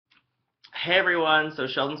Hey everyone, so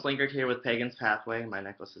Sheldon Slinkard here with Pagan's Pathway. My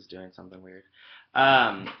necklace is doing something weird.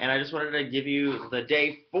 And I just wanted to give you the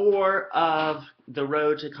day 4 of the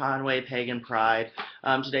road to Conway Pagan Pride.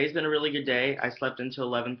 Today's been a really good day. I slept until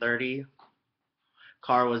 11:30.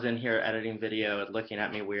 Carr was in here editing video and looking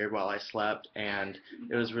at me weird while I slept, and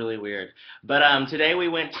it was really weird. But today we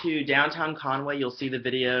went to downtown Conway. You'll see the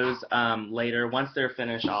videos later. Once they're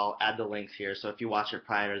finished, I'll add the links here. So if you watch it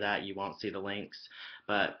prior to that, you won't see the links.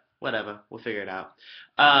 But whatever, we'll figure it out.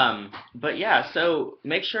 But yeah, so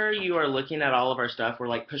make sure you are looking at all of our stuff. We're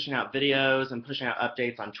like pushing out videos and pushing out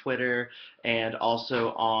updates on Twitter and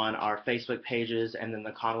also on our Facebook pages, and then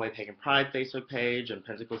the Conway Pagan Pride Facebook page and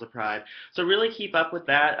Pentacles of Pride. So really keep up with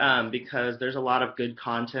that because there's a lot of good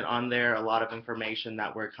content on there, a lot of information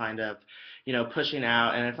that we're kind of, pushing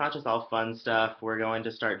out, and it's not just all fun stuff. We're going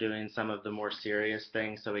to start doing some of the more serious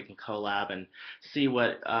things so we can collab and see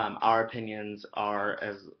what our opinions are,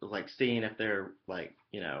 as like seeing if they're like,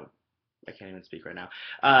 I can't even speak right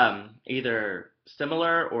now, either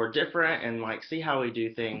similar or different, and like see how we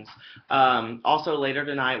do things. Also later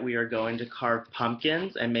tonight we are going to carve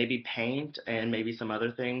pumpkins and maybe paint and maybe some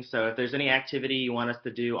other things. So if there's any activity you want us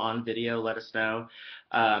to do on video, let us know.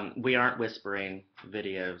 We aren't whispering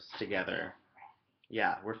videos together.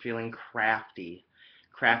 Yeah, we're feeling crafty.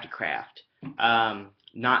 Craft.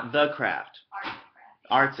 Not the craft.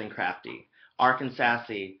 Arts and crafty. Ark and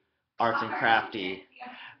sassy. Arts and crafty.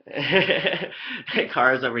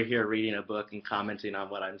 Kara's over here reading a book and commenting on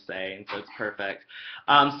what I'm saying, so it's perfect.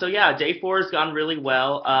 So yeah, day 4 has gone really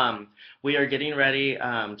well. We are getting ready.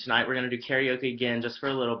 Tonight we're going to do karaoke again just for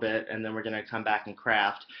a little bit, and then we're going to come back and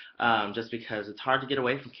craft, just because it's hard to get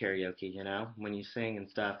away from karaoke, when you sing and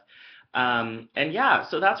stuff. And yeah,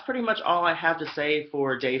 so that's pretty much all I have to say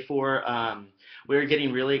for day 4. We're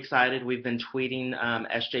getting really excited. We've been tweeting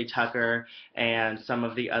S.J. Tucker and some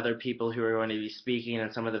of the other people who are going to be speaking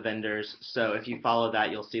and some of the vendors. So if you follow that,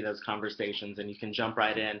 you'll see those conversations, and you can jump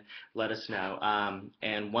right in, let us know.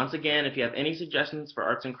 And once again, if you have any suggestions for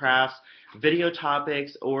arts and crafts, video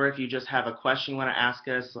topics, or if you just have a question you want to ask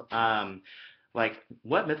us, like,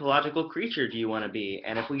 what mythological creature do you want to be?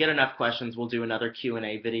 And if we get enough questions, we'll do another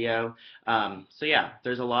Q&A video. So yeah,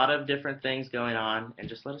 there's a lot of different things going on, and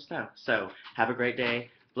just let us know. So have a great day.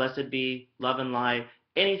 Blessed be, love and light,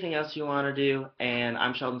 anything else you want to do. And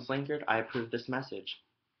I'm Sheldon Slinkard. I approve this message.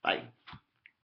 Bye.